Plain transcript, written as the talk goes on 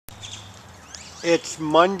It's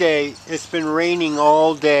Monday. It's been raining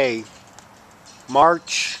all day.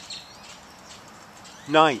 March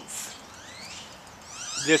 9th.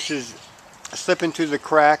 This is slipping through the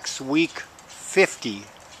cracks, week 50.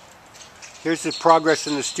 Here's the progress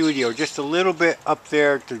in the studio. Just a little bit up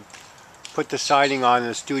there to put the siding on, and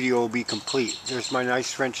the studio will be complete. There's my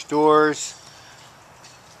nice French doors.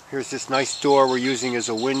 Here's this nice door we're using as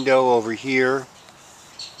a window over here.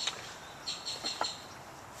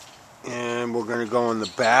 And we're going to go in the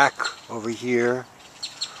back over here.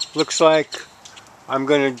 Looks like I'm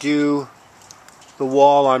going to do the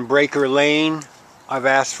wall on Breaker Lane. I've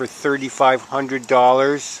asked for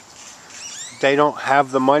 $3,500. They don't have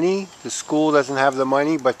the money. The school doesn't have the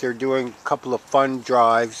money, but they're doing a couple of fund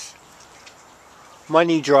drives.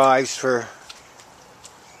 Money drives for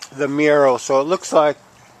the mural. So it looks like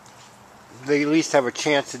they at least have a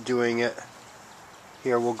chance of doing it.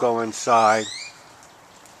 Here, we'll go inside.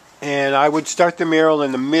 And I would start the mural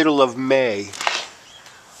in the middle of May,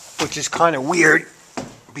 which is kind of weird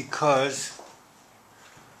because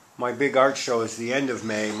my big art show is the end of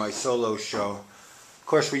May, my solo show. Of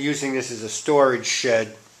course, we're using this as a storage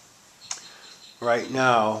shed right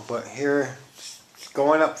now, but here it's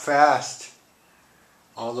going up fast.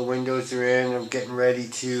 All the windows are in. I'm getting ready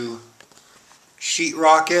to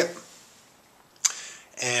sheetrock it.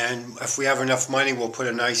 And if we have enough money, we'll put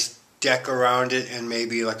a nice deck around it and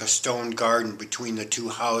maybe like a stone garden between the two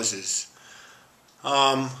houses.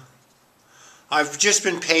 I've just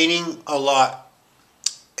been painting a lot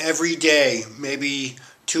every day, maybe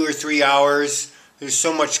 2 or 3 hours. There's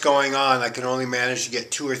so much going on, I can only manage to get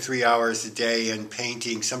 2 or 3 hours a day in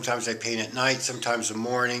painting. Sometimes I paint at night, sometimes in the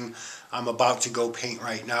morning. I'm about to go paint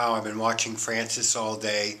right now. I've been watching Francis all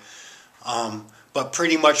day. But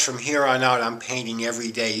pretty much from here on out, I'm painting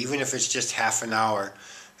every day, even if it's just half an hour,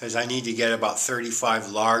 because I need to get about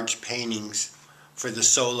 35 large paintings for the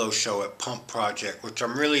solo show at Pump Project, which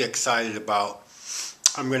I'm really excited about.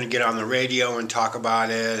 I'm going to get on the radio and talk about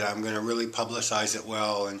it. I'm going to really publicize it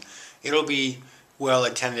well, and it'll be well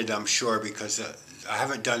attended, I'm sure, because I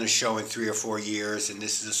haven't done a show in 3 or 4 years, and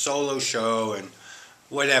this is a solo show, and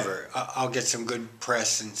whatever. I'll get some good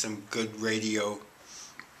press and some good radio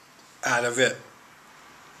out of it.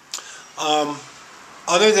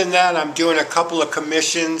 Other than that, I'm doing a couple of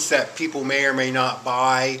commissions that people may or may not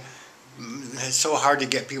buy. It's so hard to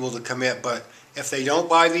get people to commit, but if they don't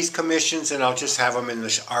buy these commissions, then I'll just have them in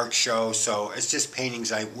the art show. So it's just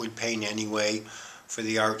paintings I would paint anyway for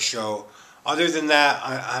the art show. Other than that,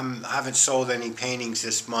 I haven't sold any paintings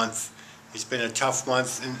this month. It's been a tough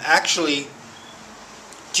month. And actually,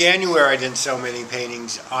 January I didn't sell many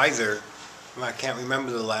paintings either. I can't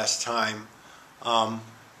remember the last time.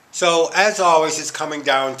 So, as always, it's coming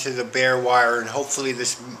down to the bare wire, and hopefully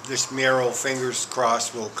this mural, fingers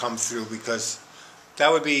crossed, will come through, because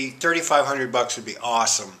that would be $3,500 would be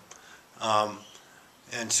awesome.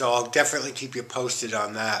 And so I'll definitely keep you posted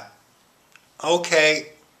on that.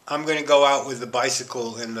 Okay, I'm going to go out with the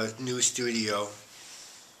bicycle in the new studio.